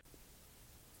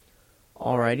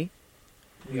Alrighty,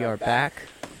 we are back.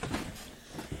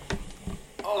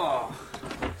 Oh,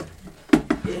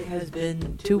 it has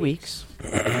been 2 weeks,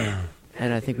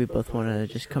 and I think we both want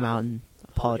to just come out and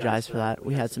apologize for that.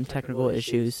 We had some technical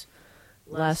issues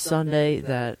last Sunday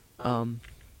that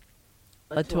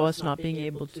led to us not being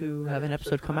able to have an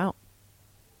episode come out.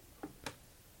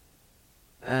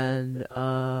 And,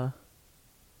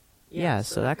 yeah,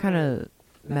 so that kind of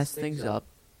messed things up.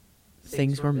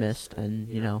 Things were missed, and,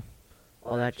 you know,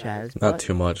 all that jazz. Not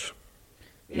too much.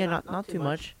 Yeah, not too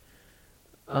much.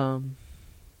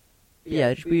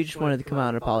 Yeah, we just wanted to come out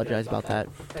and apologize about that.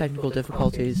 Technical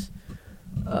difficulties.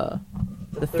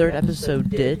 The third episode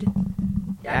did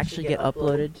actually get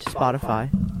uploaded to Spotify,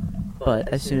 but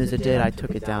as soon as it did, I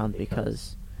took it down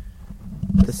because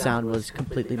the sound was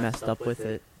completely messed up with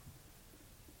it.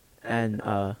 And,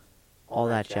 all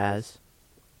that jazz.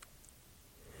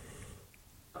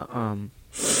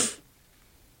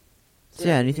 So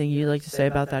yeah, anything you'd like to say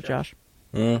about that, Josh?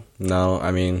 No,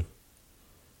 I mean,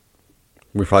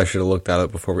 we probably should have looked at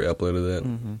it before we uploaded it,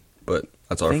 but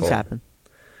that's our Things fault. happen.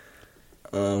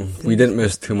 We didn't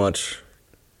miss too much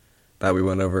that we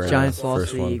went over Giants in the lost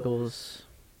first to the one. Eagles.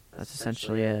 That's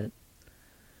essentially it.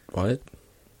 What?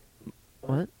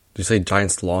 What? Did you say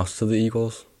Giants lost to the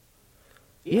Eagles?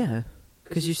 Yeah,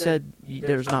 because you said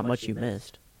there's not much you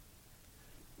missed.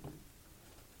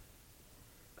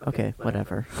 Okay,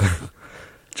 whatever.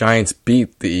 Giants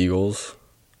beat the Eagles.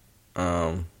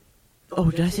 Oh,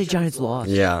 did I say Giants lost?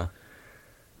 Yeah.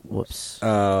 Whoops.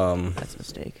 Um, That's a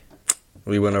mistake.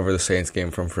 we went over the Saints game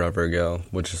from forever ago,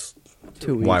 which is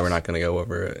 2 weeks. why we're not going to go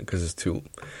over it, because it's too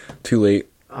late.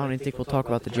 I don't even think we'll talk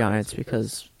about the Giants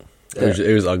because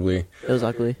It was ugly. it was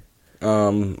ugly. I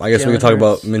guess we Jalen could talk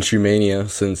about Hurts. Minshew Mania,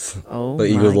 since Oh, the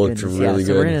Eagles my looked goodness. really Yeah,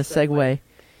 so we're good. going to segue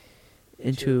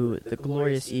into the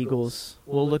glorious Eagles.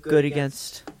 We'll look good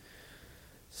against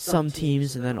some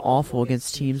teams and then awful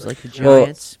against teams like the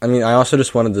Giants. Well, I mean, I also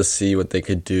just wanted to see what they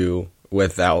could do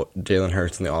without Jalen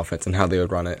Hurts in the offense and how they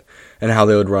would run it. And how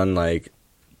they would run, like...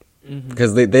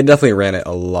 Because they definitely ran it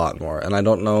a lot more. And I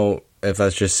don't know if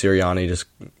that's just Sirianni just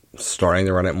starting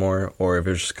to run it more, or if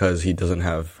it's just because he doesn't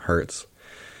have Hurts.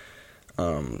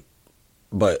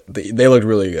 But they looked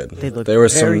really good. They looked there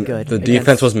was very good The against-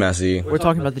 defense was messy. We're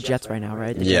talking about the Jets right now,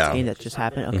 right? The Yeah. Jets game that just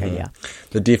happened? Okay, yeah.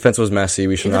 The defense was messy.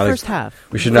 We should In the not first have...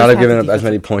 half. We should The not first have given half, up the as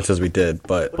many defense- points as we did,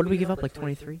 but... What did we give up, like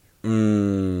 23? I'll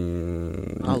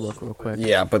look real quick.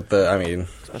 Yeah, but Especially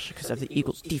because I have the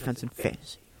Eagles' defense in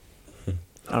fantasy.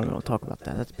 I don't want to talk about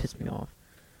that. That's pissed me off.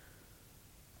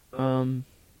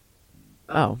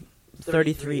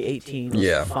 33-18 was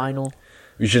Yeah. the final.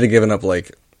 we should have given up,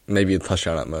 like, maybe a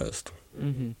touchdown at most.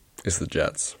 Mm-hmm. It's the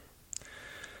Jets.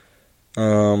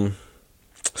 Saquon,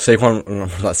 no,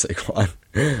 not Saquon.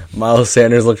 Miles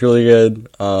Sanders looked really good.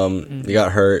 He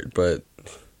got hurt, but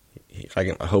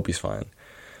I hope he's fine.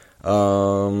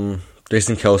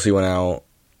 Jason Kelce went out.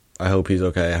 I hope he's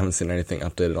okay. I haven't seen anything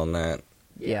updated on that.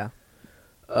 Yeah.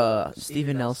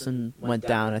 Steven Nelson went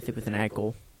down, I think, with an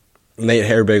ankle. Nate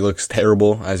Hairbig looks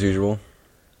terrible, as usual.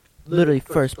 Literally,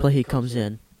 first play he comes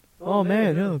in. Oh,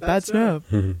 man, no, bad snap.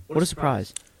 What a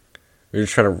surprise. You're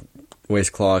just trying to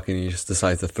waste clock, and he just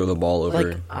decides to throw the ball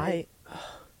over. Like,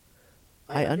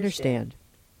 I understand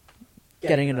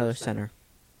getting another center,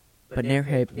 but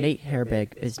Nate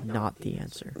Hairbig is not the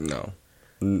answer. No.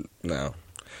 No.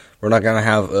 We're not going to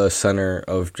have a center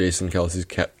of Jason Kelce's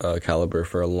caliber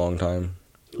for a long time.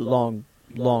 Long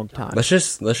time. Let's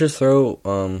just throw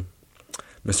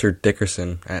Mr.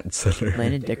 Dickerson at center.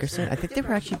 Landon Dickerson. I think they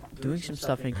were actually doing some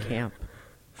stuff in camp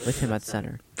with him at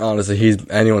center. Honestly,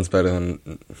 anyone's better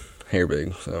than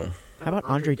Hairbig, so... How about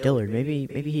Andre Dillard? Maybe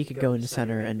he could go into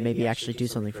center and maybe actually do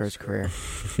something for his career.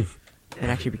 And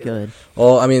actually be good.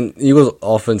 Well, I mean, Eagles'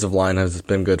 offensive line has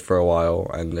been good for a while,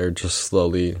 and they're just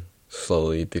slowly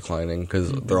declining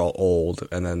because they're all old,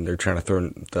 and then they're trying to throw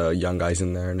the young guys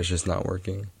in there, and it's just not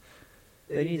working.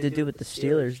 They need to do what the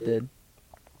Steelers did.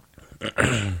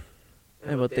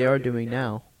 And what they are doing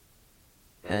now.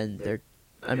 And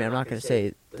I'm not going to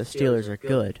say the Steelers are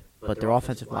good, but their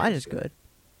offensive line is good.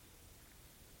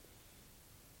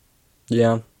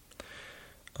 Yeah.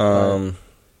 Kenneth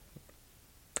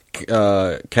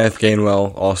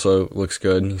Gainwell also looks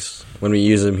good. When we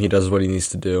use him, he does what he needs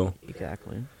to do.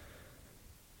 Exactly.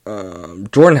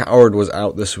 Jordan Howard was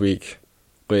out this week,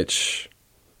 which,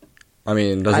 I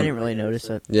mean, doesn't... I didn't really notice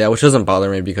it. Yeah, which doesn't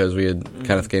bother me because we had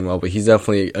Kenneth Gainwell, but he's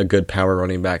definitely a good power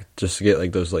running back just to get,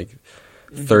 like, those, like,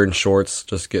 third and shorts,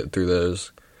 just get through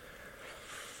those.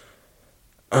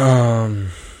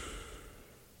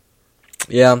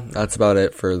 Yeah, that's about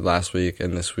it for last week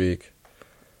and this week.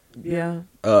 Yeah.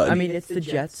 I mean, it's the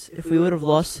Jets. If we would have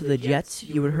lost to the Jets,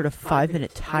 you would have heard a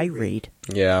 5-minute tirade.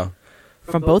 Yeah.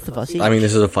 From both of us. I mean,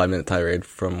 this is a 5-minute tirade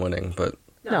from winning, but...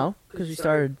 No, because we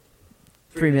started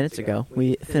 3 minutes ago.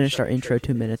 We finished our intro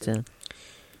 2 minutes in.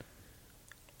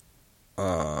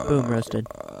 Boom, roasted.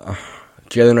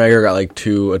 Jalen Reagor got like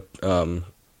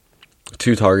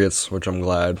two targets, which I'm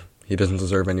glad. He doesn't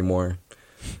deserve any more.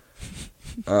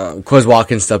 Quez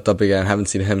Watkins stepped up again. Haven't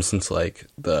seen him since like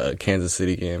the Kansas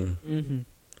City game. Mm-hmm.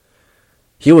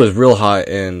 He was real hot,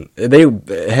 and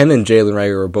him and Jalen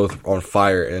Reagor were both on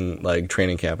fire in like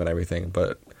training camp and everything.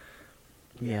 But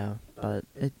yeah, but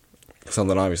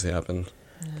something obviously happened.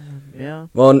 Yeah.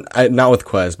 Well, not with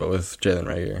Quez, but with Jalen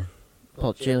Reagor.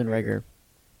 Well, Jalen Reagor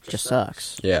just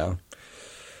sucks. Yeah.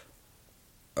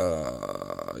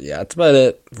 Yeah, that's about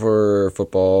it for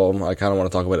football. I kind of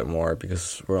want to talk about it more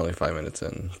because we're only 5 minutes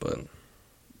in, but...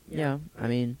 Yeah, I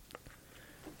mean,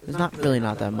 there's not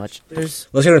that much. Unless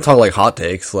you're going to talk, like, hot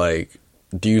takes, like,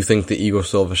 do you think the Eagles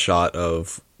still have a shot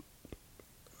of...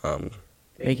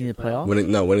 making the playoffs?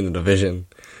 Winning the division.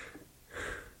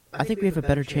 I think we have a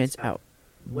better chance out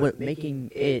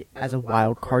making it as a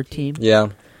wild card team. Yeah.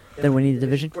 Than winning the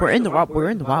division. We're in the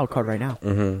wild card right now.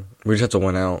 Mm-hmm. We just have to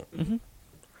win out. Mm-hmm.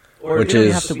 Or we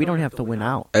don't have to win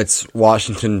out. It's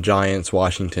Washington, Giants,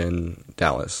 Washington,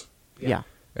 Dallas. Yeah.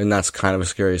 And that's kind of a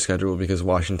scary schedule because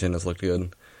Washington has looked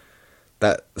good.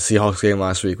 That Seahawks game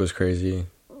last week was crazy.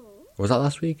 Was that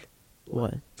last week?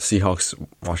 What? Seahawks,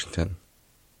 Washington.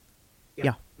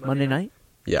 Yeah. Monday night?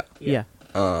 Yeah. Yeah.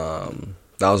 That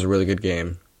was a really good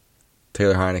game.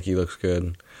 Taylor Heineke looks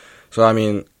good. So, I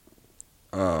mean,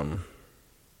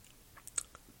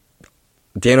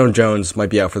 Daniel Jones might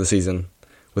be out for the season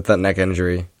with that neck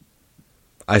injury.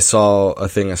 I saw a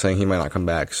thing saying he might not come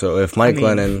back. So if Mike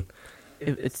Glennon...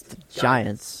 It's the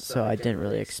Giants, so I didn't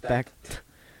really expect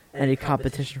any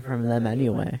competition from them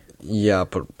anyway. Yeah,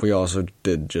 but we also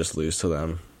did just lose to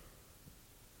them.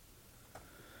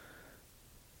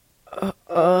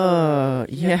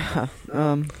 Yeah.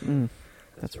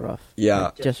 That's rough.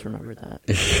 Yeah. I just remembered that.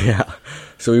 Yeah.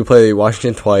 So we play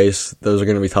Washington twice. Those are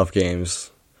going to be tough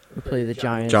games. We play the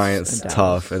Giants. Giants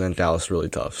tough, and then Dallas really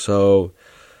tough. So,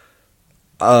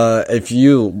 if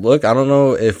you look, I don't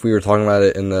know if we were talking about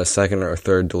it in the second or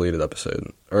third deleted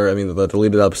episode, or I mean the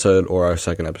deleted episode or our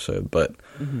second episode, but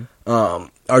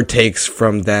our takes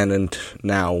from then and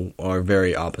now are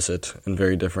very opposite and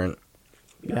very different.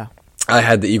 Yeah. I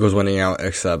had the Eagles winning out,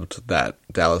 except that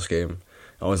Dallas game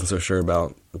I wasn't so sure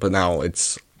about, but now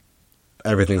it's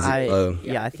everything's. I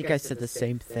think I said the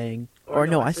same thing. Or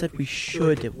no, I said we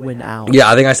should win out. Yeah,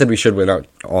 I think I said we should win out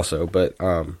also, but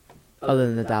other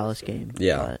than the Dallas game.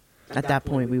 Yeah. But at that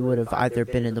point, we would have either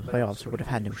been in the playoffs or would have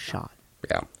had no shot.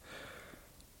 Yeah.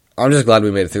 I'm just glad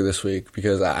we made it through this week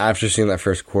because after seeing that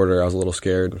first quarter, I was a little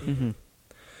scared. Mm-hmm.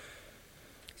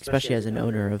 Especially as an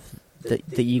owner of the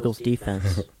Eagles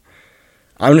defense.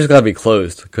 I'm just glad we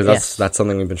closed because that's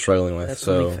something we've been struggling with.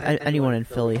 So anyone in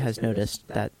Philly has noticed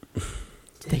that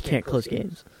they can't close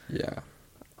games. Yeah.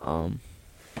 Trying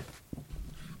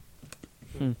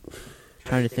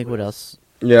to think what else.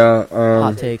 Yeah.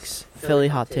 Hot takes. Philly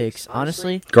hot takes.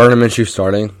 Honestly, Gardner Minshew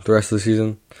starting the rest of the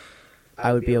season.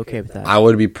 I would be okay with that. I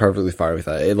would be perfectly fine with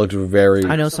that. It looked very...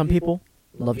 I know some people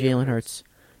love Jalen Hurts,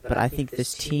 but I think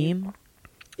this team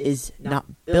is not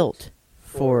built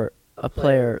for a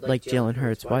player like Jalen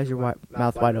Hurts. Why is your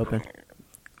mouth wide open?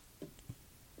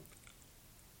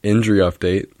 Injury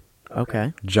update.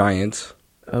 Okay. Giants.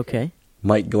 Okay.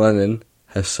 Mike Glennon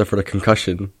has suffered a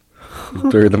concussion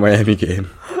during the Miami game.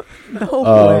 No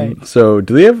way. So,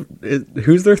 do they have...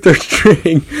 Who's their third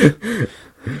string?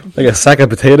 Like a sack of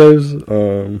potatoes?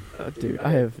 Dude, I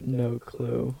have no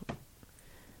clue.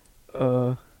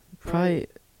 Probably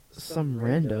some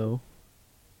rando.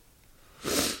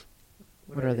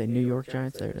 What are they, New York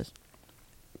Giants? There it is.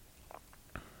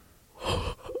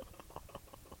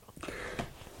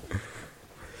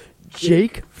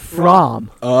 Jake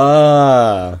Fromm.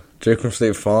 Jake from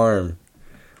State Farm.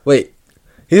 Wait,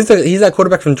 he's that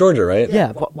quarterback from Georgia, right?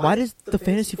 Yeah, but why does the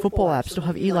fantasy football app still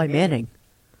have Eli Manning?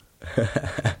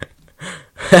 That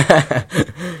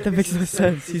makes no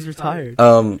sense. He's retired.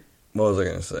 What was I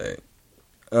gonna say?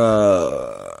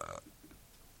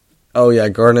 Oh yeah,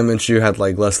 Gardner Minshew had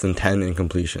like less than 10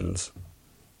 incompletions.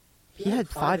 He had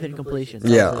 5 incompletions.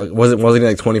 Yeah, wasn't he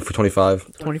like 20 for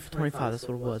 25? 20 for 25. That's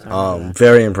what it was.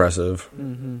 Very impressive.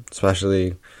 Mm-hmm.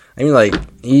 Especially, I mean, like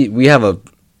we have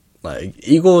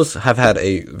Eagles have had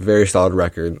a very solid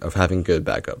record of having good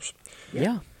backups.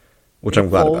 Yeah, which I'm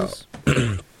glad about.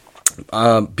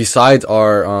 Besides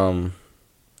our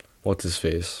what's his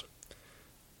face,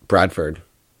 Bradford.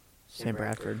 Sam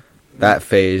Bradford. That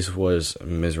phase was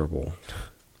miserable.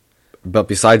 But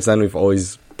besides then, we've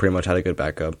always pretty much had a good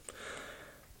backup.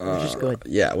 Which is good.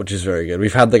 Yeah, which is very good.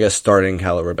 We've had like a starting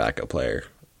caliber backup player.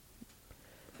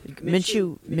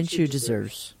 Minshew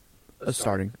deserves a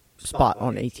starting spot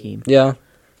on a team. Yeah.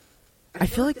 I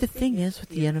feel like the thing is with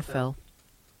the NFL,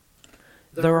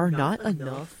 there are not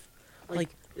enough. Like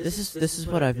this is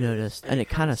what I've noticed, and it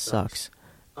kind of sucks.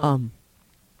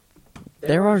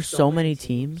 There are so many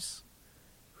teams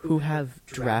who have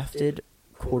drafted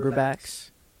quarterbacks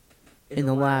in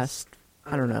the last,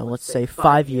 I don't know, let's say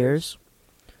 5 years,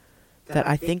 that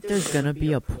I think there's going to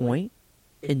be a point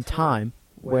in time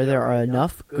where there are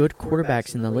enough good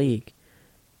quarterbacks in the league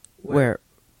where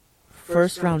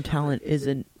first-round talent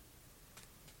isn't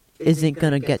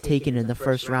going to get taken in the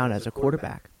first round as a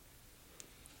quarterback.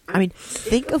 I mean,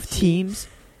 think of teams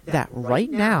that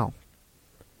right now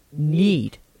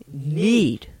need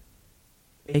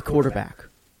a quarterback.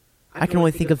 I can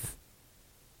only think of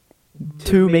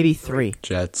 2, maybe 3.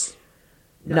 Jets.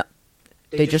 No,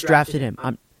 they just drafted him.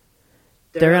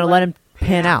 They're gonna let him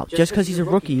pan out just because he's a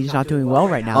rookie. He's not doing well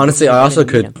right now. Honestly, it also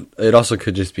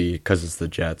could just be because it's the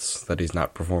Jets that he's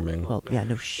not performing. Well, yeah,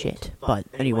 no shit. But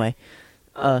anyway,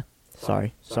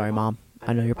 sorry, Mom.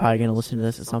 I know you're probably gonna listen to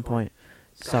this at some point.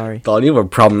 Sorry. Dalton, you have a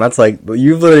problem. That's like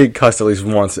you've literally cussed at least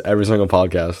once every single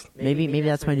podcast. Maybe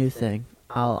that's my new thing.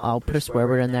 I'll put a swear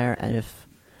word in there, and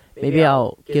maybe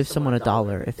I'll give someone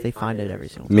 $1 if they find it every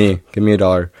single time. Me, give me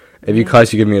 $1. If you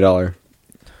cuss, you give me $1.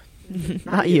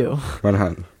 Not you.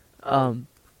 Run on.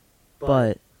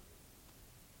 But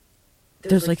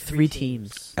there's like 3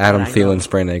 teams. Adam Thielen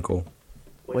sprained ankle.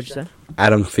 What'd you say?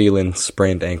 Adam Thielen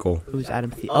sprained ankle. Who's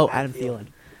Adam Thielen? Oh, Adam Thielen.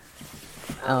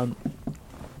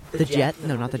 The Jets?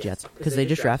 No, not the Jets, because they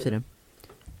just drafted him.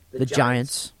 The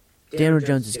Giants. Daniel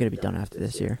Jones is going to be done after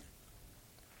this year.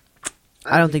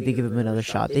 I don't think they give him another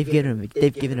shot. They've given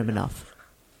him enough.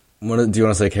 Do you want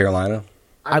to say Carolina?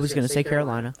 I was going to say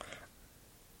Carolina.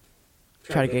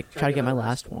 Try to get my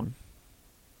last one.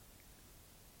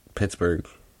 Pittsburgh.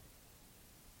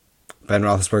 Ben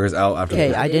Roethlisberger's out after.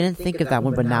 Okay, I didn't think of that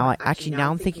one, but now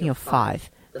I'm thinking of 5.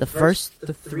 The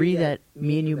 3 that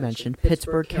me and you mentioned: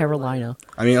 Pittsburgh, Carolina.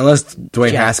 I mean, unless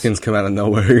Dwayne Haskins come out of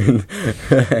nowhere.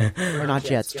 Or not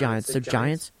Jets, Giants. So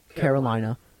Giants,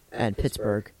 Carolina, and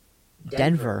Pittsburgh,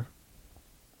 Denver,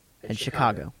 and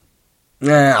Chicago.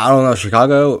 Nah, I don't know.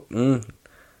 Chicago.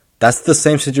 That's the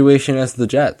same situation as the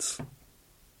Jets.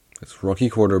 It's rookie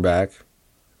quarterback.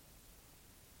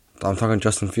 I'm talking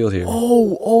Justin Field here.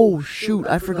 Oh, shoot.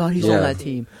 I forgot he's on that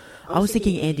team. I was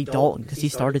thinking Andy Dalton because he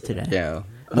started today. Yeah.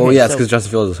 Well, yeah, it's because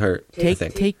Justin Field is hurt. Take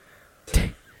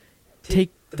the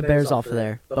Bears off of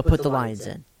there, but put the Lions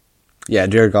in. Yeah,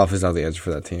 Jared Goff is not the answer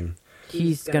for that team.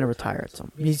 He's going to retire at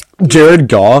some. Jared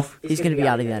Goff? He's going to be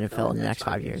out of the NFL in the next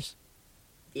 5 years.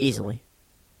 Easily.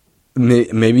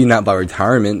 Maybe not by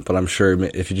retirement, but I'm sure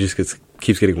if he just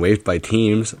keeps getting waived by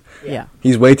teams. Yeah.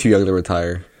 He's way too young to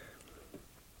retire.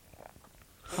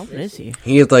 How old is he?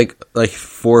 He had like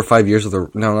 4 or 5 years with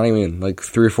the... No, not even. Like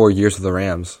 3 or 4 years with the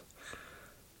Rams.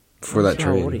 For that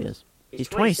trade. How old he is. He's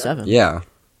 27. Yeah.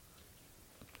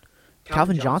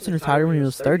 Calvin Johnson retired when he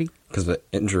was 30. Because of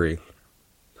injury.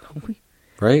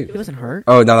 Right? He wasn't hurt.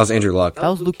 Oh, no, that was Andrew Luck. That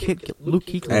was Luke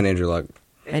Kuechly. And Andrew Luck.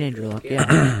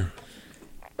 Yeah.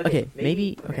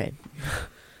 Okay.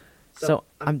 So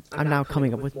I'm now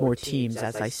coming up with more teams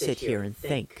as I sit here and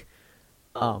think.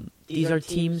 These are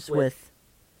teams with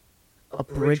a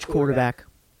bridge quarterback,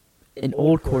 an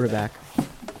old quarterback,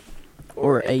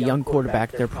 or a young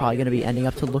quarterback. They're probably going to be ending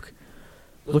up to look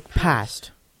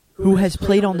past, who has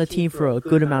played on the team for a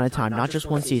good amount of time, not just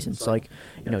one season. So,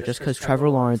 just because Trevor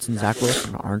Lawrence and Zach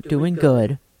Wilson aren't doing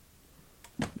good,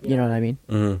 you know what I mean?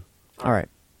 Mm-hmm. All right.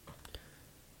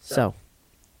 So,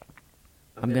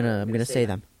 I'm gonna say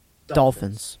them.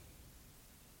 Dolphins.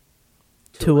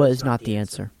 Tua is not the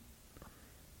answer.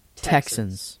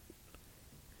 Texans.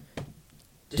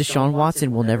 Deshaun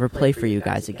Watson will never play for you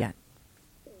guys again.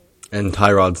 And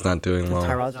Tyrod's not doing well.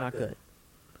 Tyrod's not good.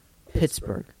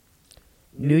 Pittsburgh.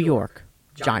 New York.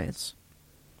 Giants.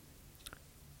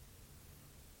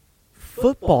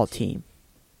 Football team.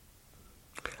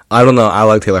 I don't know. I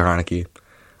like Taylor Heineke.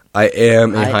 I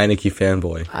am a Heineke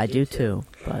fanboy. I do too,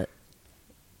 but...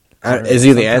 Is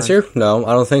he the answer? No,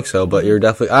 I don't think so, but you're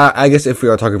definitely... I guess if we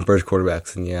are talking bridge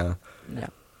quarterbacks, then yeah. Yeah.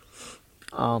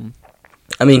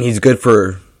 I mean, he's good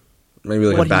for maybe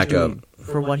like a backup.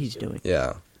 For what he's doing.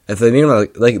 Yeah. If they need him,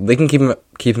 like they can keep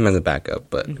him as a backup,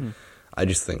 but I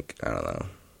just think, I don't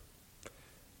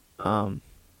know.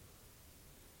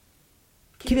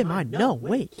 Keep in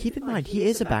mind, he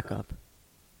is a backup.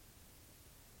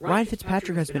 Ryan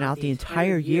Fitzpatrick has been out the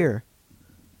entire year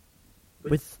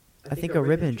with, I think, a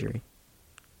rib injury.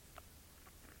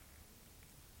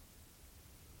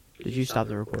 Did you stop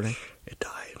the recording? It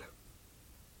died.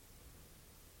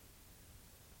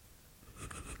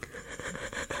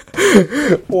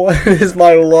 What is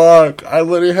my lock? I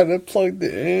literally had it plugged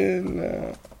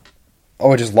in.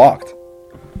 Oh, it just locked.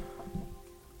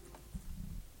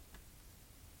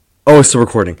 Oh, it's still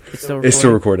recording. It's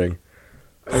still recording.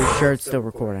 Are you sure it's still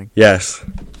recording? Yes.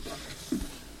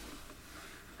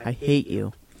 I hate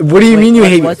you. What do you mean you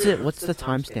hate me? What's the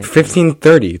timestamp?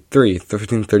 15:33,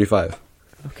 15:35.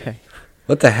 Okay.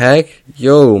 What the heck?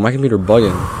 Yo, my computer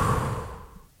bugging.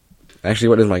 Actually,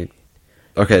 what is my...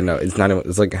 Okay, no, it's not even...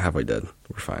 It's like halfway dead.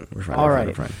 We're fine. All right.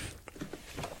 We're fine.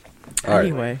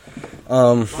 Anyway.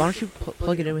 Why don't you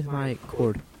plug it in with my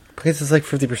cord? Because it's like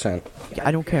 50%. Yeah,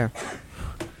 I don't care.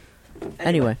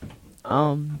 Anyway.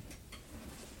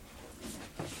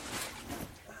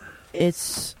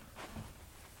 It's...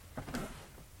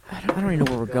 I don't even know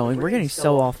where we're going. We're getting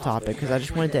so off topic because I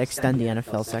just wanted to extend the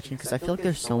NFL section because I feel like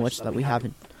there's so much that we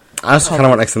haven't. I also kind of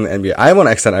want to extend the NBA. I want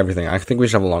to extend everything. I think we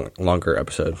should have a longer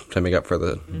episode to make up for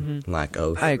the lack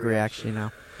of. I agree, actually.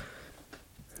 Now,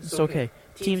 it's okay.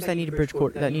 Teams that need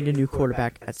that need a new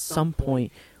quarterback at some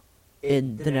point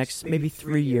in the next maybe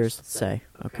 3 years, let's say.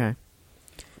 Okay.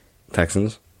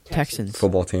 Texans.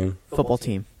 Football team.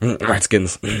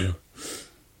 Redskins.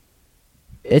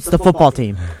 It's the football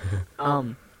team.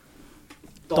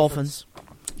 Dolphins.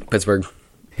 Pittsburgh.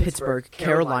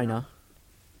 Carolina.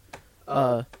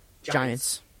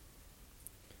 Giants.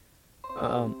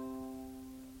 That.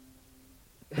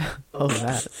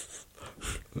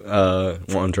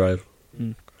 One drive.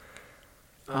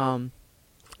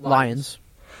 Lions.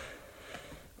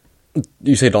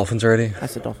 You say Dolphins already? I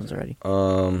said Dolphins already.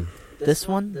 This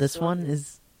one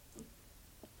is...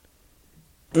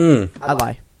 I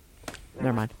lie.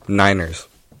 Never mind. Niners.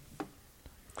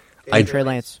 Trey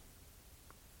Lance.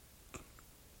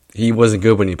 He wasn't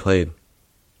good when he played.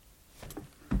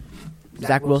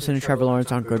 Zach Wilson and Trevor Lawrence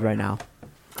aren't good right now.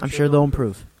 I'm sure they'll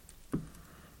improve.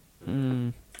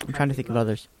 I'm trying to think of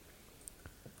others.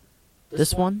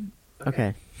 This one?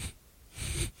 Okay.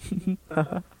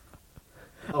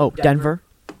 Denver.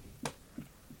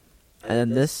 And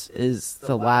then this is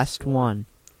the last one.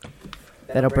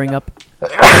 That'll bring up...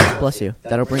 bless you.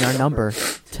 That'll bring our number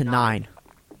to 9.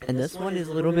 And this one is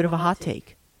a little bit of a hot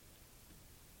take.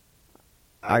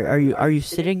 Are you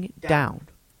sitting down,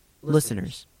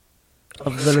 listeners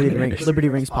of Liberty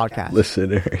Rings podcast?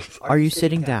 Listeners, are you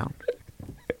sitting down?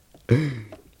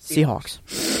 Seahawks.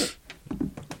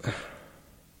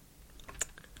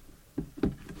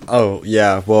 Oh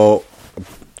yeah, well,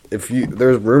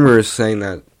 there's rumors saying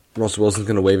that Russell Wilson's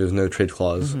going to waive his no trade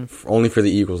clause, only for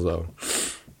the Eagles though.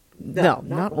 No,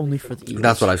 not only for the Eagles.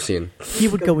 That's what I've seen. He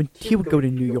would go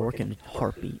to New York in a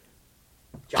heartbeat.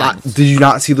 Did you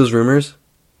not see those rumors?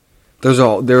 There was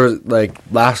like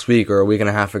last week or a week and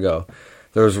a half ago,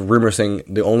 there was a rumor saying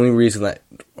the only reason that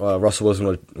Russell Wilson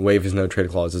would waive his no trade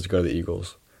clause is to go to the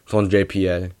Eagles. It's on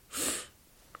JPA.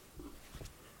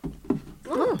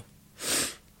 Oh.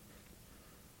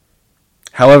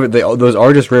 However, those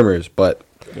are just rumors, but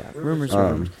yeah, rumors.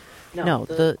 No,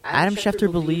 the Adam Schefter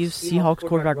believes Seahawks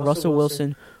quarterback Russell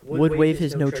Wilson would waive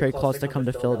his no-trade clause to come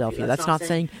to Philadelphia. That's not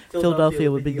saying Philadelphia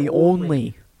would be the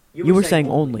only. You were saying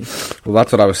only. Well,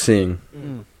 that's what I was seeing.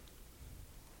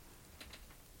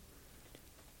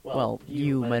 Well,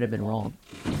 you might have been wrong.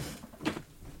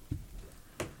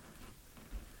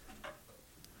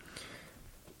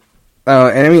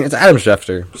 And I mean, it's Adam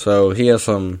Schefter, so he has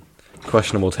some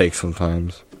questionable takes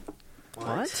sometimes.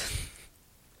 What?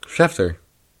 Schefter.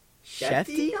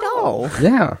 Shefty? No.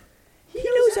 Yeah. He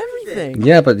knows everything.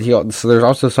 Yeah, but so there's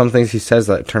also some things he says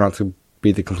that turn out to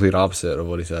be the complete opposite of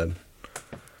what he said.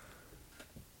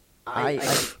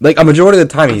 Like, a majority of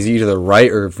the time, he's either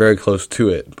right or very close to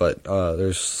it, but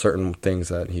there's certain things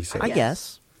that he said. I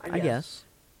guess. I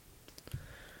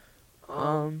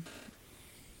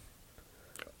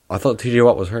thought TJ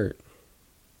Watt was hurt.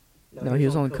 No, he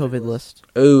was on the COVID list.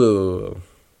 Ooh.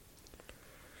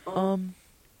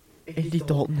 Andy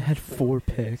Dalton had 4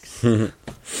 picks. Like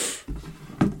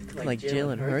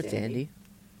Jalen Hurts, Andy.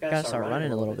 Gotta start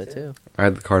running a little bit, too. I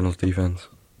had the Cardinals defense.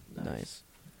 Nice.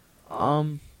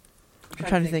 I'm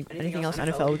trying to think. Anything else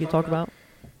NFL we could talk about?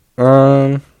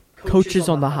 Coaches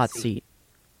on the hot seat.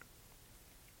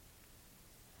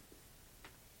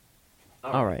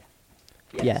 Alright.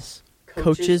 Yes.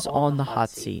 Coaches on the hot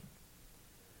seat.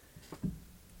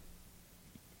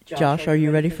 Josh, are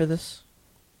you ready for this?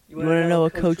 You want to know a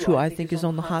coach who I think is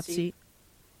on the hot seat?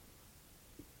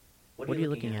 What are you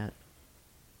looking at?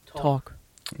 Talk.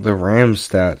 The Rams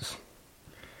stats.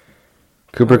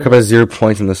 Cooper Kupp has 0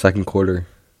 points in the second quarter.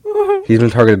 He's been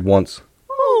targeted once.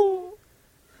 Oh,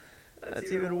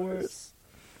 that's even worse.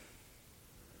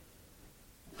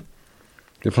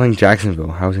 They're playing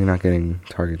Jacksonville. How is he not getting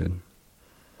targeted?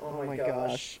 Oh my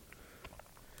gosh.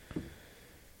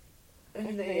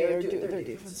 And they are their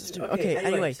defense is okay,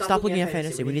 anyway, stop looking at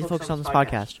fantasy. We need to focus on this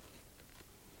podcast.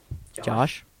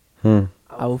 Josh? I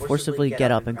will forcibly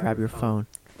get up and grab your phone.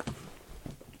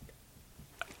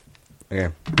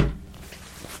 Okay.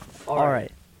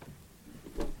 Alright.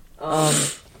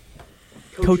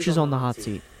 Coaches on the hot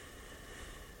seat.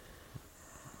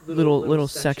 Little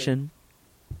section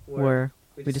where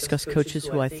we discuss coaches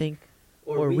who I think,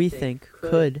 or we think,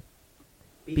 could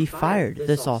be fired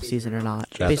this offseason or not,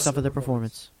 Jets. based off of their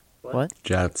performance. What?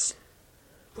 Jets.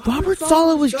 Robert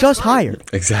Saleh was just hired.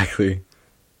 Exactly.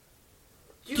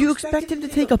 Do you expect him to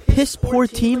take a piss-poor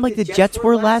team like the Jets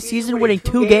were last season, winning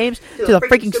 2 games to the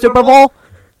freaking Super Bowl?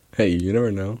 Hey, you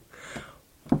never know.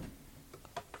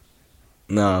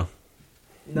 No.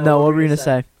 No, what were you going to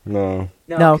say? No.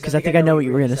 No, because I think I know what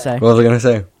you were going to say. What was I going to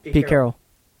say? Pete Carroll.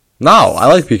 No, I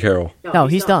like Pete Carroll. No,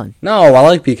 he's done. No, I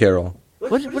like Pete Carroll.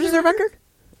 What is their record?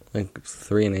 Like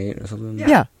 3-8 or something?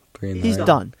 Yeah. 3-9. He's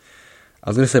done. I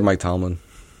was going to say Mike Tomlin.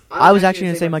 I was actually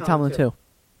going to say Mike Tomlin, too.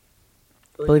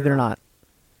 Believe it or not.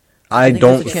 I think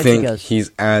don't there's a chance think he goes.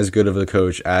 he's as good of a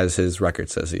coach as his record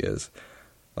says he is.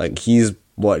 Like, he's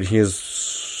brought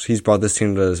this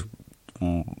team to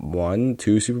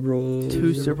 2 Super Bowls?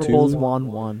 2 Super Bowls, won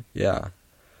 1. Yeah.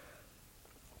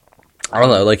 I don't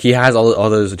know. Like, he has all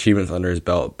those achievements under his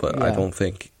belt, but I Yeah. don't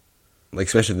think, like,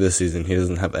 especially this season, he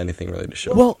doesn't have anything really to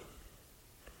show. Well,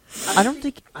 I don't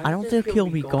think he'll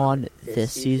be gone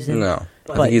this season. No. I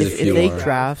But think he's a if few they more.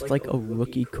 draft like a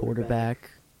rookie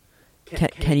quarterback,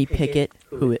 Kenny Pickett,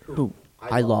 who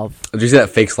I love. Did you see that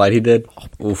fake slide he did?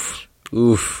 Oof.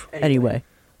 Oof. Anyway,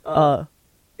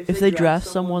 if they draft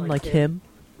someone like him,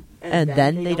 and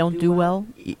then they don't do well,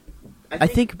 I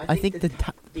think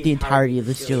the entirety of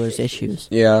the Steelers' issues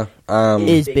Yeah.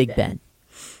 is Big Ben.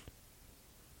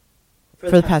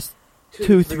 For the past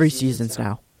 2-3 seasons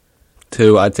now.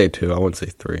 2. I'd say 2. I wouldn't say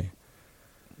 3.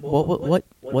 What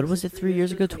was it 3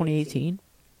 years ago? 2018.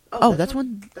 Oh, that's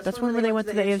when they went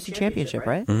to the AFC Championship,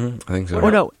 right? Mm-hmm. I think so.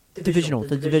 Or no, the divisional,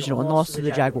 and lost to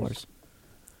the Jaguars.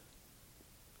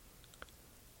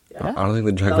 I Yeah, don't think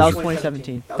the that was Jaguars.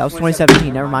 2017. That was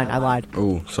 2017. Never mind, I lied.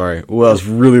 Oh, sorry. Oh, that was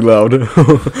really loud.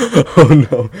 Oh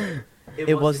no.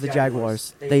 It was the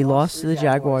Jaguars. They lost to the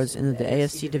Jaguars in the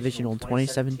AFC divisional in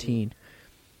 2017.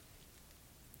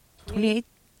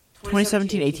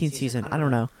 2017-18 season. I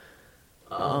don't know.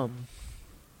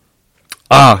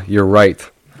 You're right.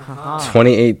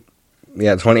 2018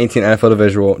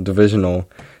 NFL divisional.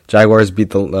 Jaguars beat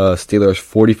the Steelers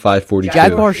 45-42.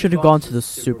 Jaguars should have gone to the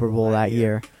Super Bowl that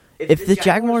year. If the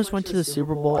Jaguars went to the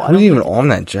Super Bowl, I Who's don't even on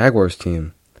that Jaguars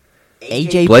team?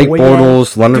 AJ Blake Boye.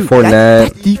 Bortles, Leonard Dude,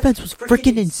 Fournette. That defense was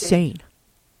freaking insane.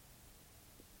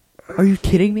 Are you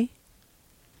kidding me?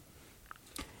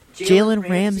 Jalen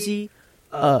Ramsey,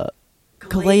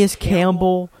 Calais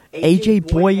Campbell,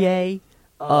 AJ Boye,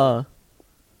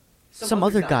 some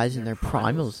other guys in their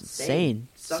prime. It was insane.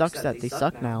 Sucks that they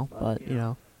suck now, but you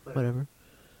know, whatever.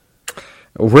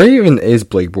 Where even is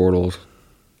Blake Bortles?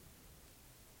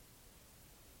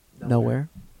 Nowhere.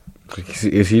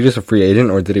 Is he just a free agent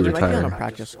or did he He might be on a retire?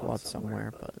 practice squad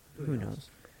somewhere, but who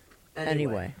knows?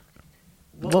 Anyway.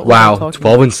 Wow,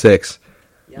 12-6.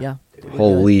 Yeah.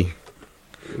 Holy.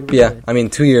 Yeah, I mean,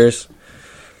 2 years.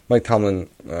 Mike Tomlin,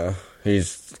 I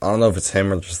don't know if it's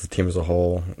him or just the team as a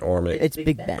whole, or maybe It's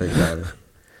Big Ben. Big Ben.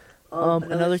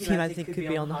 Another team I think could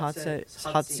be on the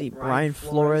hot seat, Brian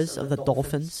Flores of the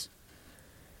Dolphins.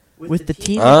 With the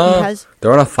team that he has,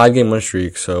 They're on a 5-game win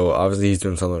streak, so obviously he's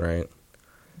doing something right.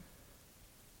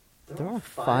 they're on a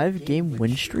 5-game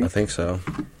win I streak. think so.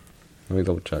 Let me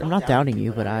double check. I'm not doubting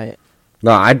you, but I'm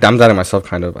I'm doubting myself,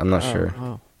 kind of. I'm not sure.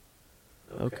 Oh,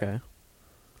 okay.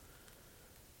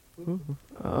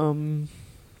 I'm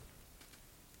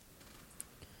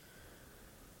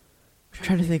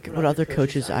trying to think what other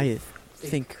coaches I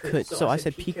think could. So I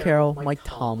said Pete Carroll, Mike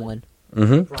Tomlin,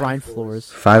 Mm-hmm. Brian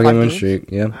Flores. 5-game win games? streak,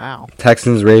 yeah. Wow.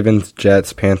 Texans, Ravens,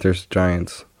 Jets, Panthers,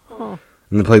 Giants. Huh.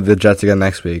 And they play the Jets again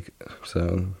next week,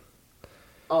 so...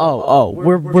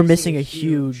 We're missing a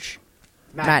huge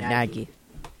Matt Nagy.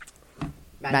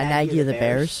 Matt Nagy of the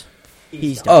Bears.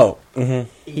 He's done.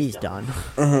 He's done.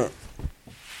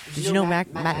 Did you know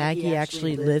Matt Nagy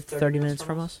actually lived 30 minutes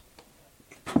from us?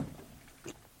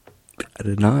 I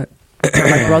did not.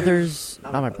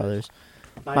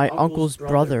 My uncle's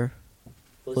brother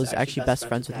was actually best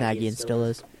friends with Nagy and still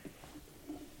is.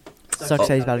 Sucks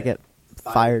that he's about to get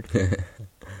fired.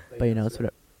 But it's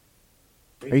whatever.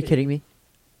 Are you kidding me?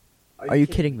 Are you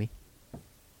kidding me?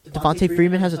 Devontae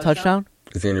Freeman has a touchdown?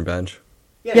 Is he on your bench?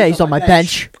 Yeah, he's on my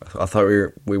bench. I thought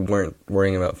we weren't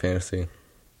worrying about fantasy.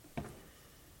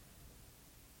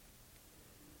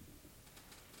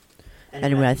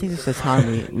 Anyway, I think this is the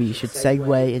time we should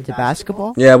segue into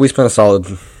basketball. Yeah, we spent a solid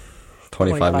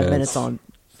 25 minutes on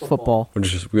football.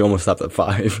 We almost stopped at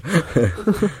 5.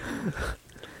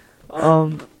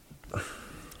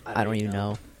 I don't even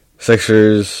know.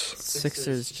 Sixers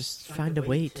just find a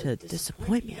way to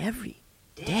disappoint me every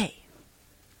day.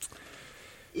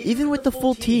 Even with the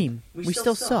full team, we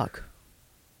still suck.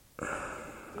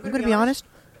 I'm going to be honest.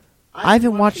 I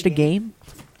haven't watched a game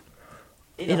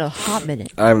in a hot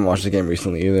minute. I haven't watched the game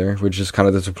recently either, which is kind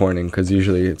of disappointing because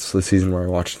usually it's the season where I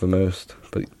watch the most.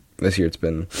 But this year it's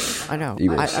been. I know.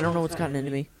 I don't know what's gotten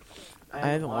into me. I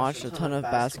haven't watched a ton of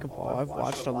basketball. I've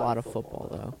watched a lot of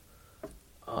football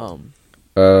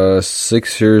though.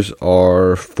 Sixers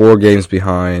are 4 games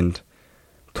behind,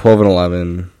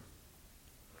 12-11.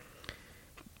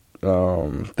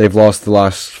 They've lost the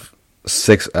last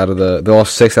 6 out of the. They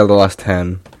lost 6 out of the last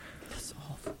 10. That's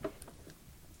awful.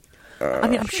 I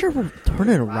mean, I'm sure we'll turn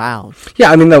it around.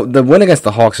 Yeah, I mean the win against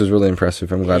the Hawks was really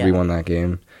impressive. I'm glad we won that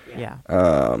game. Yeah.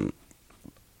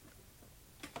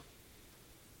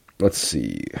 Let's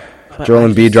see. Joel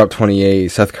Embiid dropped 28.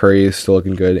 Seth Curry is still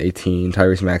looking good, 18.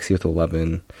 Tyrese Maxey with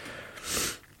 11.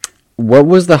 What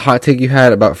was the hot take you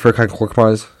had about Furkan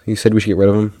Korkmaz? You said we should get rid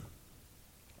of him.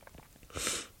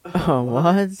 Oh,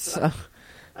 what?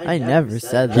 I never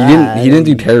said that. He didn't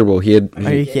do terrible. Are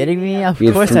you kidding me? Of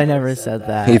course I never said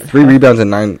that. He had 3 rebounds and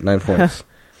 9 points.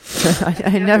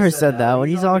 I never said that. What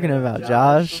are you talking about,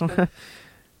 Josh?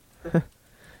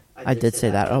 I did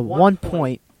say that. At one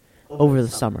point over the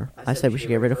summer, I said we should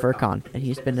get rid of Furkan, and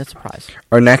he's been a surprise.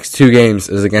 Our next 2 games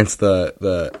is against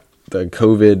the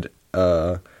COVID.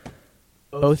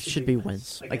 Both should be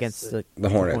wins against the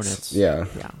Hornets. Yeah.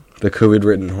 The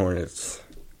COVID-ridden Hornets.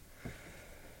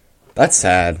 That's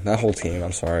sad. That whole team.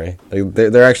 I'm sorry.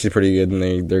 They're actually pretty good, and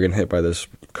they're getting hit by this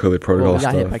COVID protocol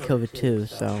stuff. We got hit by COVID too,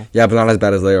 so. Yeah, but not as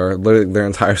bad as they are. Literally, their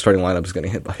entire starting lineup is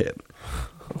getting hit by it.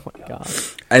 Oh my god.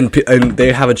 And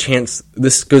they have a chance.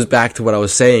 This goes back to what I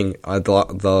was saying at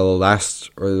the last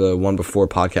or the one before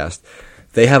podcast.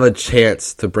 They have a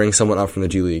chance to bring someone up from the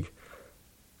G League.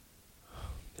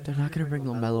 They're not going to bring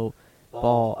LaMelo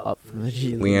Ball up from the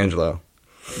G League.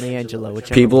 LiAngelo,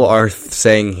 whichever. People are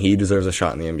saying he deserves a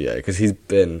shot in the NBA because he's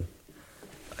been,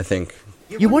 I think.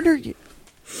 You wonder,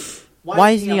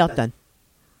 why isn't he up then?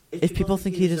 If people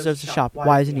think he deserves a shot,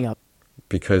 why isn't he up?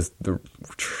 Because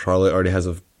Charlotte already has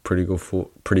a pretty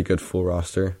good full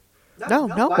roster. No.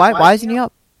 Why isn't he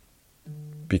up?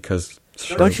 Because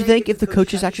don't you think if the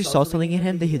coaches actually saw something in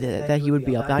him that he would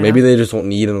be up? Maybe they just don't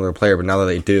need another player, but now that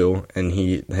they do, and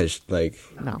he has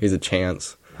he's a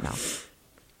chance. No.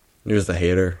 You're just a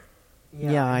hater.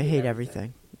 Yeah, I hate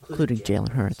everything, including Jalen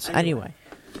Hurts. Anyway,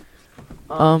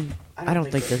 I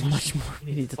don't think there's much more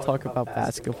we need to talk about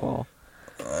basketball.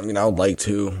 I mean, I would like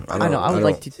to. I would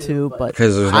like to too, but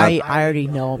I already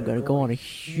know I'm going to go on a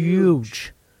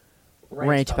huge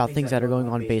rant about things that are going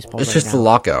on in baseball. It's just the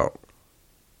lockout.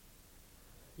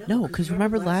 No, because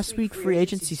remember last week free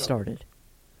agency started.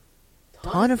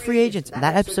 Ton of free agents, and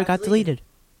that episode got deleted.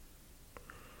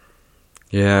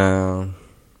 Yeah.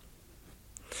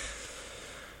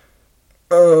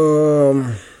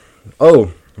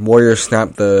 Warriors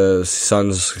snapped the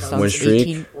Suns win streak.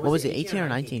 18, what was it, 18 or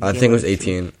 19? I think it was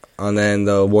 18. And then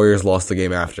the Warriors lost the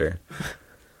game after.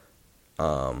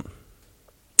 It's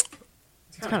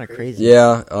kind of crazy.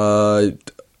 Yeah.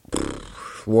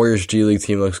 Warriors G League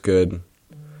team looks good.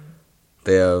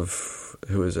 They have,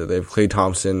 who is it? They have Klay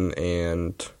Thompson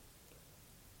and...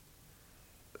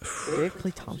 Do they have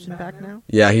Klay Thompson back now?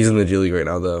 Yeah, he's in the G League right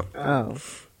now, though. Oh.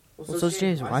 Well, so is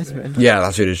James Wiseman. Yeah,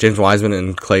 that's what it is. James Wiseman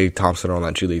and Klay Thompson are on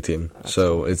that G League team.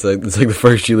 So it's like the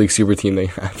first G League super team they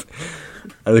have.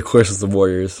 And of course it's the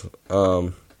Warriors.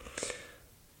 So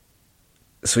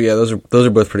yeah, those are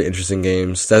both pretty interesting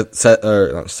games. Steph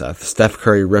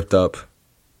Curry ripped up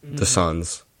the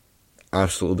Suns.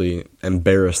 Absolutely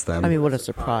embarrassed them. I mean, what a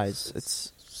surprise.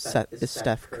 It's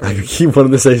Steph Curry. I keep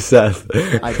wanting to say Seth.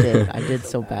 I did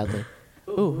so badly.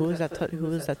 Ooh, who was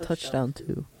that touchdown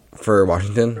to? For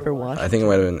Washington? For Washington. I think it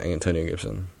might have been Antonio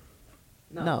Gibson.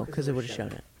 No, because it would have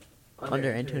shown it.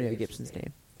 Under Antonio Gibson's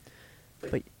name.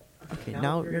 But, okay,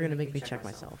 now you're going to make me check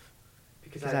myself.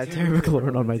 Because I have Terry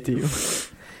McLaurin on my team.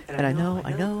 And I know,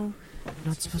 I'm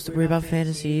not supposed to worry about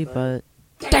fantasy, but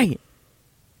dang it!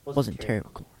 It wasn't Terry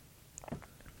McLaurin.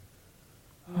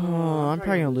 Oh, I'm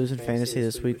probably going to lose in fantasy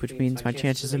this week, which means my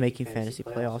chances of making fantasy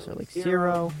playoffs are like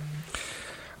 0.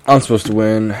 I'm supposed to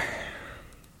win.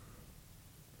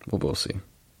 Well, we'll see.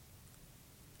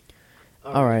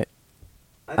 Alright.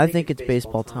 I think it's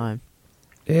baseball time.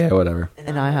 Yeah, whatever.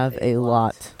 And I have a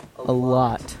lot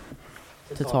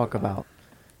to talk about.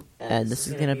 And this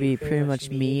is going to be pretty much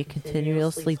me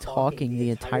continuously talking the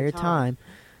entire time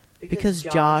because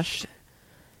Josh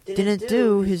didn't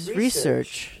do his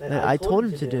research that I told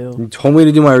him to do. You told me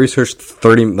to do my research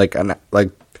 30,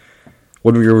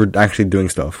 when we were actually doing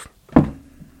stuff.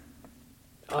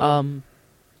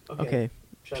 Okay,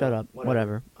 shut up,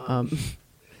 whatever.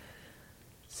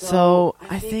 So,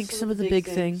 I think some of the big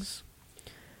things,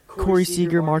 Corey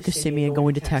Seager, Marcus Semien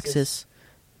going to Texas,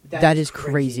 that is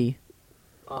crazy.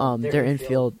 Their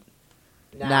infield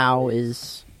now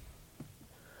is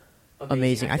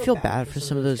amazing. I feel bad for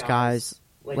some of those guys,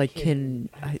 like Kinner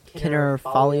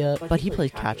Falia, but he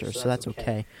plays catcher, so that's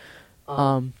okay.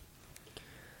 I'm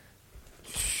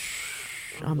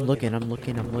looking.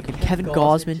 Kevin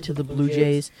Gausman to the Blue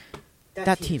Jays.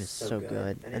 That team is so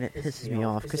good, and it pisses me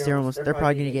off because they're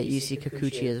probably going to get Yusi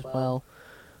Kikuchi as well.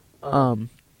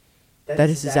 That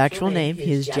is his actual name.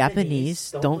 He is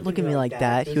Japanese. Don't look at me like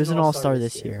that. He was an all-star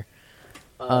this year.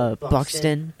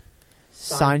 Buxton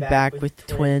signed back with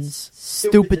the Twins.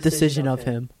 Stupid decision of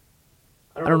him.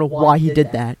 I don't know why he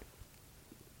did that.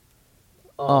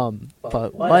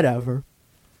 But whatever.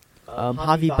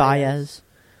 Javi Baez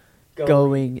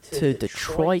going to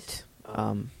Detroit.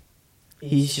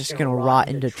 He's just going to rot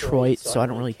in Detroit, so I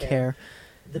don't really care.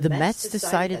 The Mets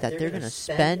decided that they're going to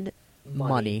spend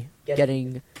money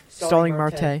getting Starling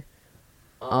Marte.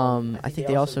 I think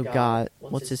they also got,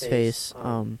 what's-his-face,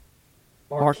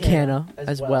 Mark Canha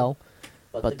as well.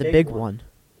 But the big one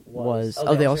was,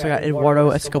 they also got Eduardo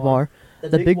Escobar.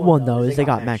 The big one, though, is they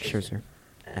got Max Scherzer.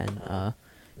 And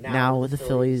now the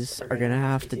Phillies are going to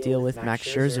have to deal with Max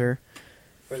Scherzer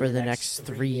for the next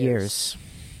 3 years.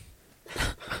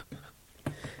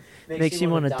 Makes me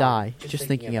want to die just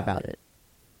thinking about it.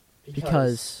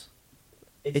 Because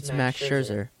it's Max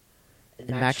Scherzer. And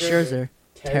Max Scherzer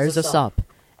tears us up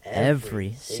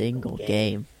every single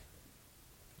game.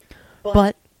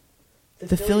 But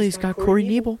the Phillies got Corey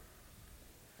Knebel.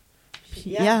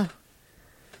 Yeah,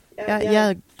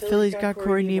 Phillies got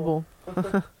Corey Knebel.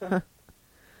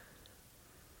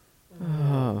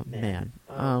 Oh, man.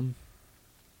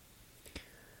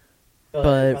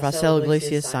 But Raisel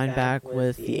Iglesias signed back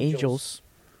with the Angels.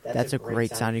 That's a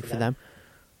great signing for them.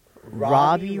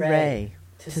 Robbie Ray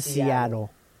to Seattle.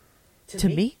 To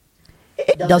me,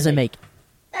 it doesn't make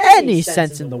any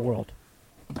sense in the world.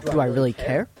 Do I really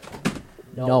care?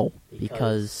 No,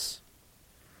 because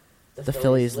the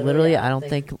Phillies literally, I don't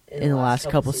think in the last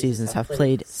couple seasons have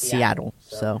played Seattle.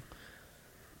 So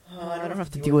I don't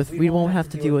have to deal with. We won't have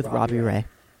to deal with Robbie Ray.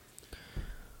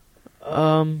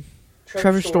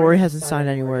 Trevor Story hasn't signed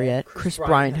anywhere yet. Chris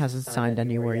Bryant hasn't signed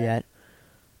anywhere yet.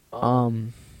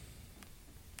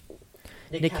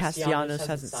 Nick Castellanos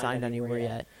hasn't signed anywhere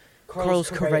yet. Carlos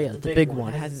Correa, the big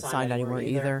one, hasn't signed anywhere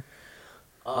either.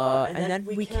 And then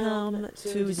we come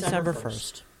to December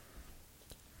 1st.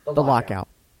 The lockout.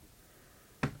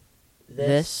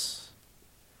 This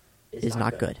is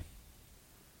not good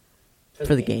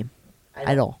for the game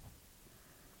at all.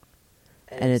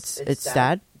 And it's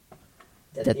sad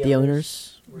that the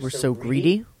owners were so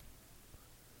greedy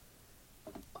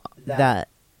that,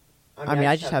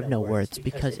 I just have no words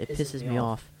because it pisses me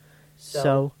off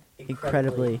so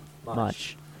incredibly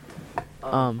much.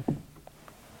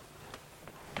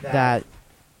 That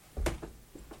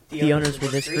the owners were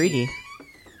this greedy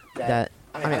that,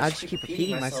 I just keep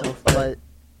repeating myself, but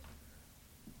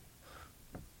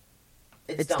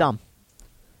it's dumb.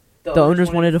 The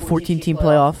owners wanted a 14-team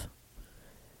playoff.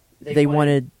 They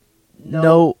wanted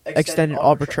no extended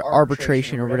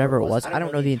arbitration or whatever it was. I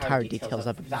don't know the entire details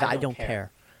of it. I don't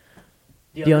care.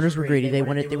 The owners were greedy. They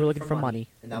were looking for money,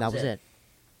 and that was it.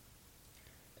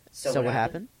 So what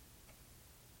happened?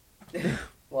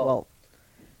 Well,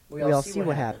 we all see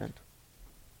what happened.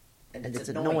 And it's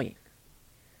annoying.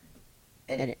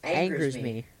 And it angers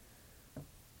me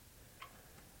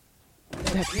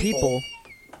that people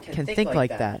can think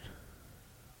like that.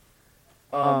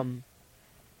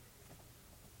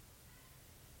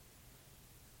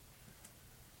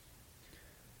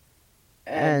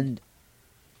 And,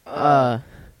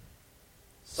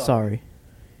 sorry.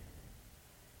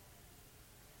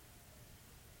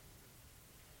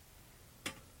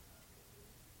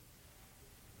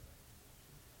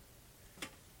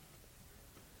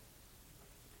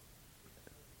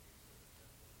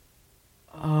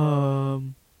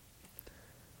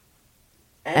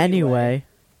 Anyway,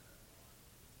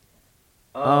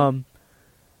 I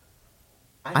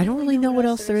don't really know what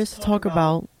else there is to talk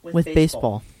about with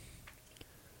baseball.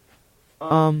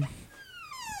 I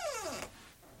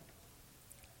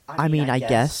mean, I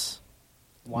guess.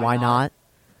 Why not?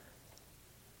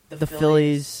 The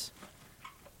Phillies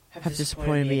have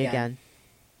disappointed me again.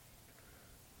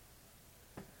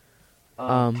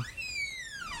 The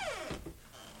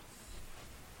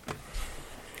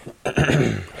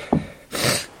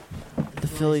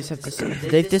Phillies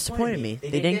they've disappointed me.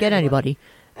 They didn't get anybody,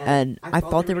 and I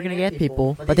thought they were going to get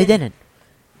people, but they didn't.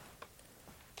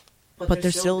 But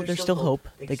there's still hope.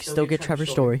 They could still get Trevor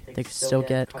Story. They could still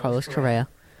get Carlos Correa.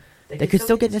 They could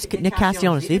still get Nick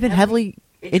Castellanos. They've been heavily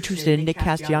interested in Nick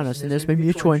Castellanos, and there's been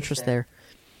mutual interest there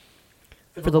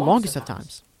for the longest of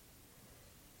times.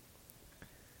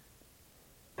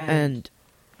 And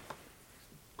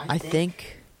I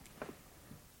think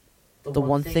the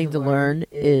one thing to learn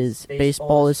is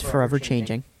baseball is forever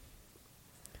changing.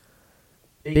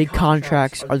 Big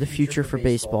contracts are the future for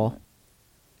baseball.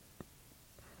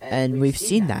 And we've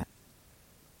seen that.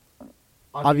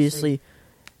 Obviously,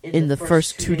 in the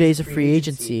first 2 days of free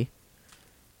agency,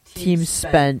 teams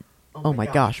spent, oh my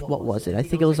gosh, what was it? I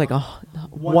think it was like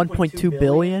 $1.2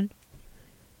 billion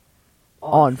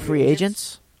on free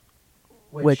agents,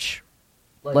 which,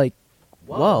 like,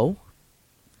 whoa.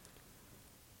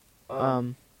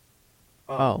 Oh.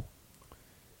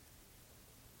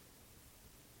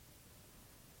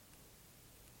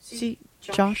 See,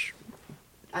 Josh,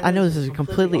 I know this is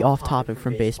completely off topic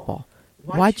from baseball.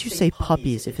 Why'd you say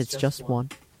puppies if it's just one?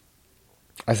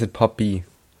 I said puppy.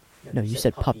 No, you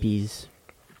said puppies.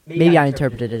 Maybe I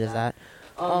interpreted it as that.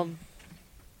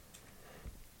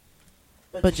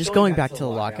 But just going back to the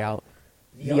lockout,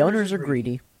 the owners are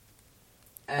greedy,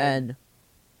 and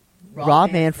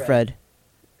Rob Manfred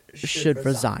should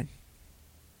resign.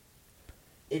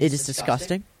 It is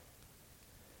disgusting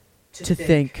to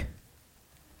think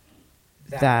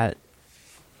that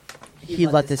he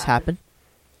let this happen.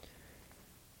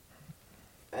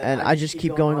 And I just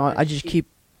keep going on. I just keep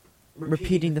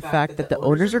repeating the fact that the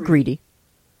owners are greedy.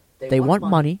 They want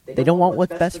money. They don't want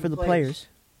what's best for the players.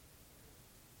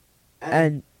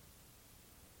 And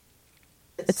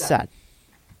it's sad.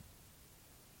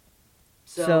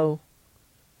 So,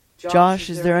 Josh,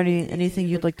 is there anything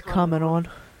you'd like to comment on?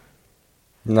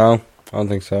 No, I don't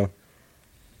think so.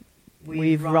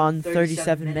 We've run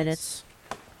 37 minutes.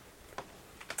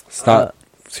 It's not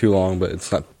too long, but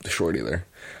it's not short either.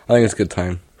 I think it's a good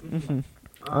time.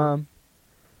 Mm-hmm.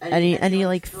 Any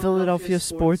like Philadelphia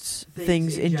sports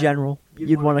things in general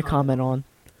you'd want to comment on?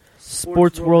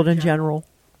 Sports world in general?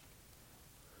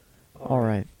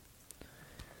 Alright.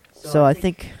 So I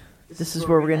think this is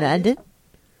where we're going to end it.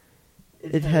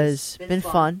 It has been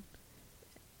fun.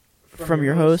 From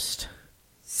your host,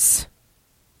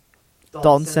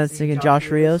 Dalton Sensenig and Josh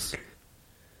Rios.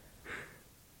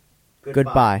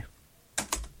 Goodbye. That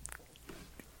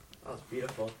was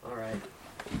beautiful. Alright.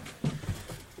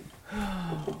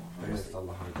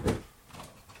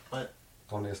 What?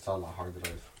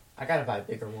 I gotta buy a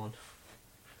bigger one.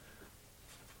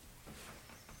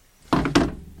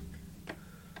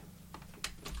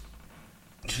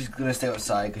 She's gonna stay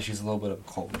outside because she's a little bit of a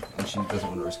cold and she doesn't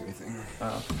want to risk anything.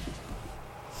 Oh.